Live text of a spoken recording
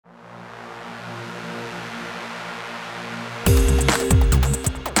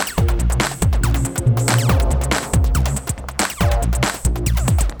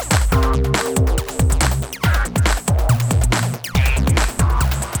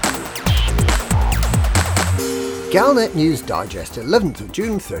Galnet News Digest, 11th of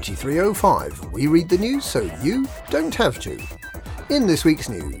June 3305. We read the news so you don't have to. In this week's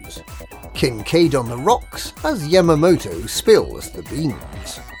news, Kincaid on the rocks as Yamamoto spills the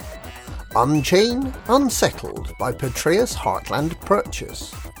beans. Unchain unsettled by Petraeus Heartland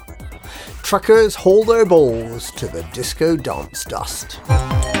purchase. Truckers haul their balls to the disco dance dust.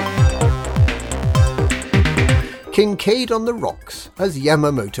 Kincaid on the rocks as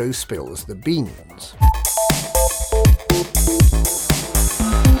Yamamoto spills the beans.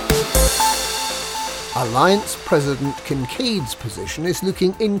 Alliance President Kincaid's position is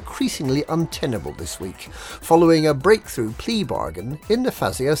looking increasingly untenable this week, following a breakthrough plea bargain in the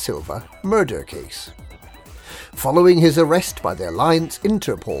Fazia Silva murder case. Following his arrest by the Alliance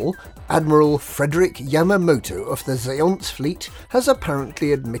Interpol, Admiral Frederick Yamamoto of the Zeonts fleet has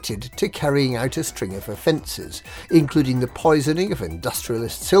apparently admitted to carrying out a string of offences, including the poisoning of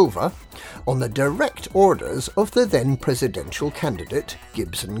industrialist Silva, on the direct orders of the then presidential candidate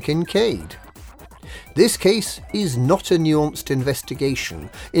Gibson Kincaid. This case is not a nuanced investigation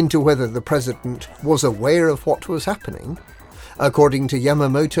into whether the president was aware of what was happening. According to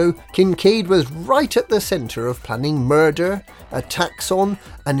Yamamoto, Kincaid was right at the centre of planning murder, attacks on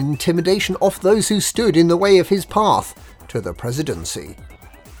and intimidation of those who stood in the way of his path to the presidency.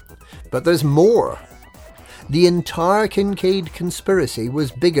 But there's more. The entire Kincaid conspiracy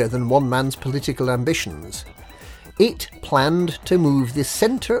was bigger than one man's political ambitions. It planned to move the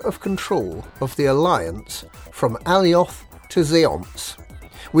centre of control of the alliance from Alioth to Zeonts,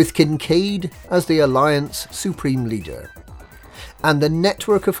 with Kincaid as the alliance supreme leader. And the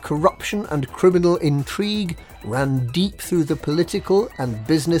network of corruption and criminal intrigue ran deep through the political and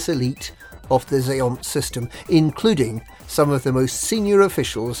business elite of the Zeonts system, including some of the most senior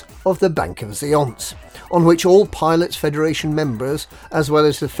officials of the Bank of Zeonts, on which all Pilots Federation members, as well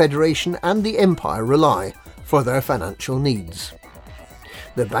as the Federation and the Empire, rely for their financial needs.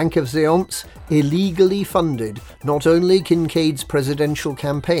 The Bank of Zeonts illegally funded not only Kincaid's presidential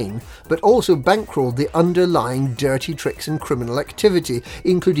campaign, but also bankrolled the underlying dirty tricks and criminal activity,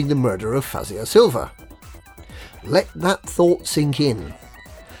 including the murder of Fazia Silva. Let that thought sink in.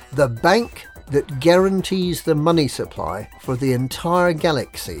 The bank that guarantees the money supply for the entire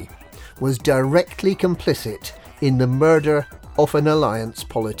galaxy was directly complicit in the murder of an alliance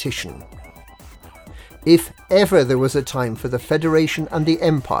politician. If ever there was a time for the Federation and the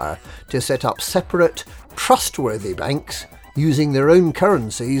Empire to set up separate, trustworthy banks using their own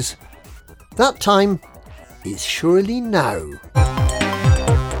currencies, that time is surely now.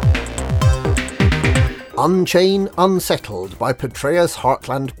 Unchain unsettled by Petraeus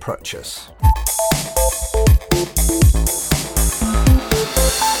Heartland purchase.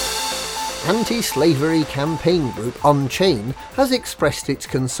 Anti-slavery campaign group Unchain has expressed its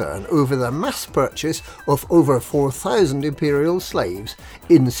concern over the mass purchase of over 4,000 imperial slaves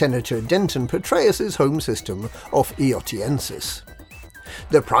in Senator Denton Petraeus' home system of Eotiensis.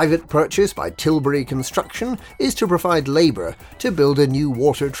 The private purchase by Tilbury Construction is to provide labour to build a new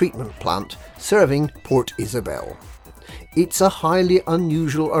water treatment plant serving Port Isabel. It's a highly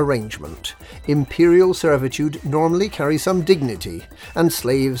unusual arrangement. Imperial servitude normally carries some dignity, and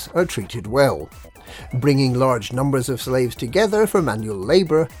slaves are treated well. Bringing large numbers of slaves together for manual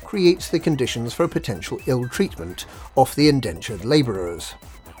labour creates the conditions for potential ill treatment of the indentured labourers.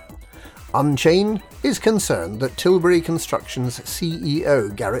 Unchain is concerned that Tilbury Construction's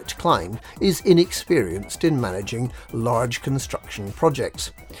CEO Garrett Klein is inexperienced in managing large construction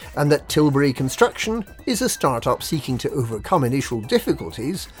projects, and that Tilbury Construction is a start-up seeking to overcome initial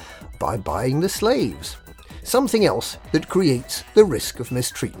difficulties by buying the slaves, something else that creates the risk of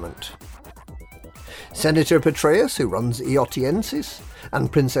mistreatment. Senator Petraeus, who runs Eotiensis,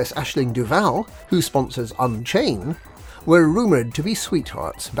 and Princess Aisling Duval, who sponsors Unchain, were rumoured to be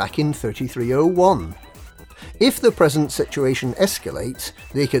sweethearts back in 3301. If the present situation escalates,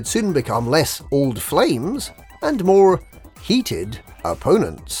 they could soon become less old flames and more heated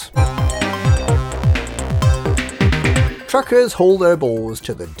opponents. Truckers haul their balls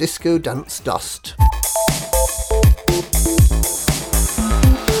to the disco dance dust.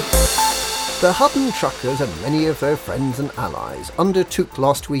 The Hutton truckers and many of their friends and allies undertook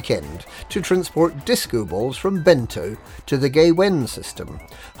last weekend to transport disco balls from Bento to the Gay Wen system,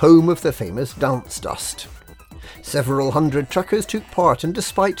 home of the famous dance dust. Several hundred truckers took part, and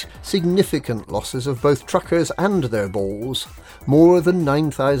despite significant losses of both truckers and their balls, more than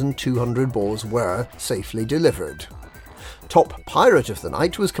 9,200 balls were safely delivered. Top pirate of the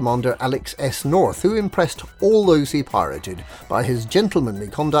night was Commander Alex S. North, who impressed all those he pirated by his gentlemanly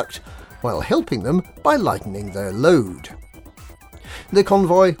conduct while helping them by lightening their load. The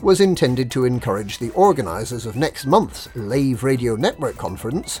convoy was intended to encourage the organisers of next month's Lave Radio Network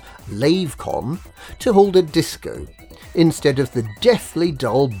conference, LaveCon, to hold a disco, instead of the deathly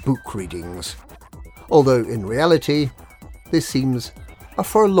dull book readings. Although in reality, this seems a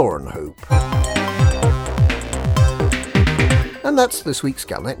forlorn hope. And that's this week's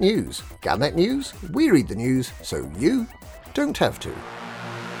Galnet News. Galnet News, we read the news so you don't have to.